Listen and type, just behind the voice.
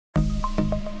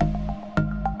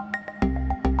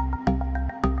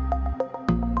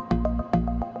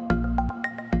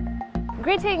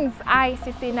Greetings,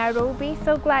 ICC Nairobi.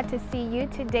 So glad to see you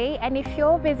today. And if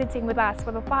you're visiting with us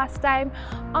for the first time,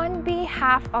 on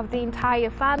behalf of the entire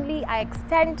family, I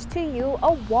extend to you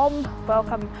a warm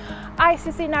welcome.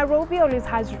 ICC Nairobi always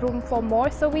has room for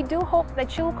more, so we do hope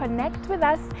that you'll connect with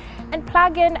us and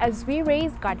plug in as we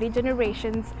raise godly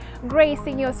generations.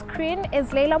 Gracing your screen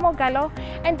is Leila Mogalo,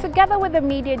 and together with the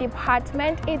media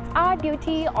department, it's our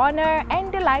duty, honor,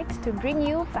 and delight to bring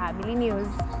you family news.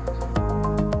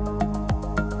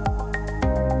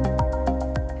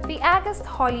 The August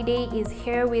holiday is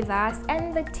here with us,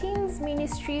 and the Teens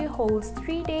Ministry holds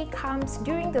 3-day camps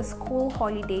during the school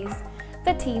holidays,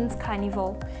 the Teens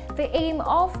Carnival. The aim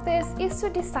of this is to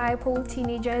disciple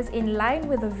teenagers in line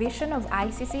with the vision of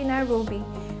ICC Nairobi.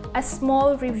 A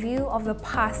small review of the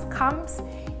past camps.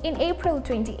 In April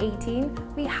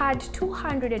 2018, we had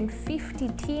 250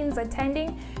 teens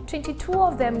attending. 22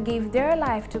 of them gave their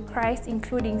life to Christ,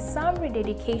 including some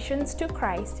rededications to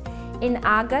Christ. In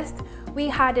August, we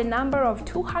had a number of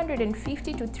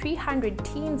 250 to 300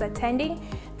 teens attending,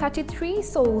 33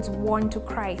 souls won to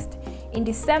Christ. In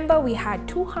December, we had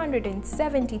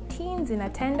 270 teens in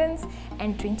attendance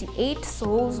and 28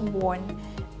 souls won.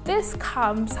 These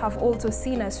camps have also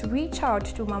seen us reach out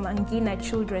to Mama Ngina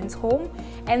Children's Home,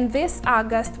 and this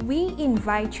August we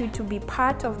invite you to be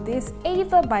part of this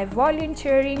either by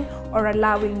volunteering or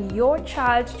allowing your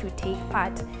child to take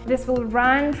part. This will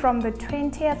run from the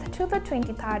 20th to the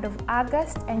 23rd of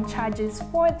August, and charges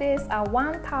for this are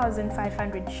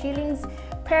 1,500 shillings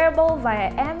payable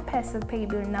via M-Pesa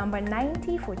paybill number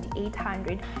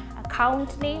 904800,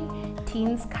 account name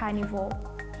Teens Carnival.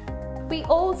 We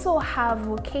also have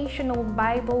vocational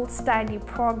Bible study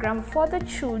program for the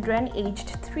children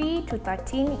aged 3 to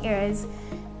 13 years.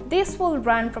 This will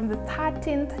run from the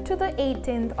 13th to the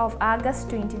 18th of August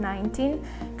 2019.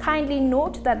 Kindly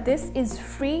note that this is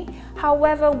free.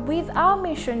 However, with our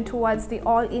mission towards the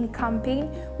All-In campaign,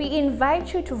 we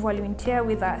invite you to volunteer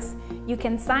with us. You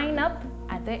can sign up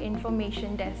at the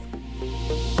information desk.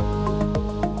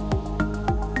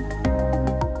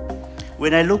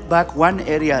 When I look back, one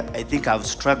area I think I've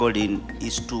struggled in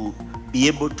is to be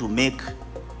able to make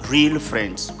real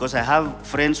friends, because I have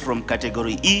friends from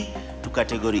category E to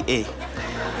category A.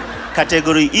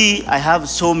 Category E, I have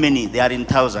so many, they are in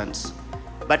thousands.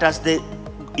 But as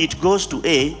it goes to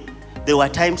A, there were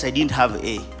times I didn't have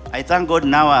A. I thank God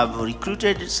now I've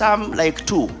recruited some like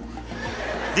 2.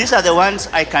 These are the ones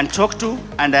I can talk to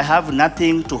and I have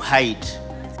nothing to hide.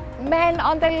 Men,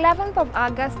 on the 11th of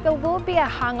August, there will be a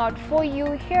hangout for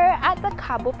you here at the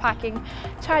Cabo Parking.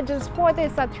 Charges for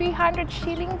this are 300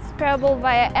 shillings payable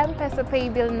via M-Pesa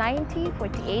paybill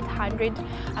 904800.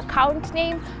 Account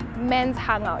name Men's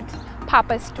Hangout.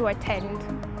 Purpose to attend.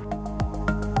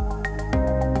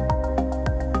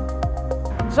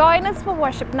 Join us for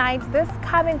worship night this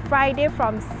coming Friday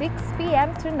from 6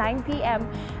 p.m. to 9 p.m.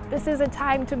 This is a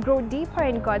time to grow deeper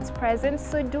in God's presence,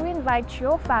 so do invite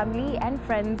your family and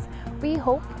friends. We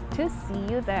hope to see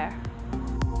you there.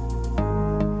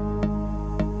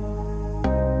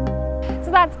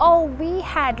 So that's all we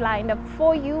had lined up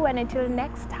for you, and until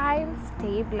next time,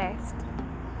 stay blessed.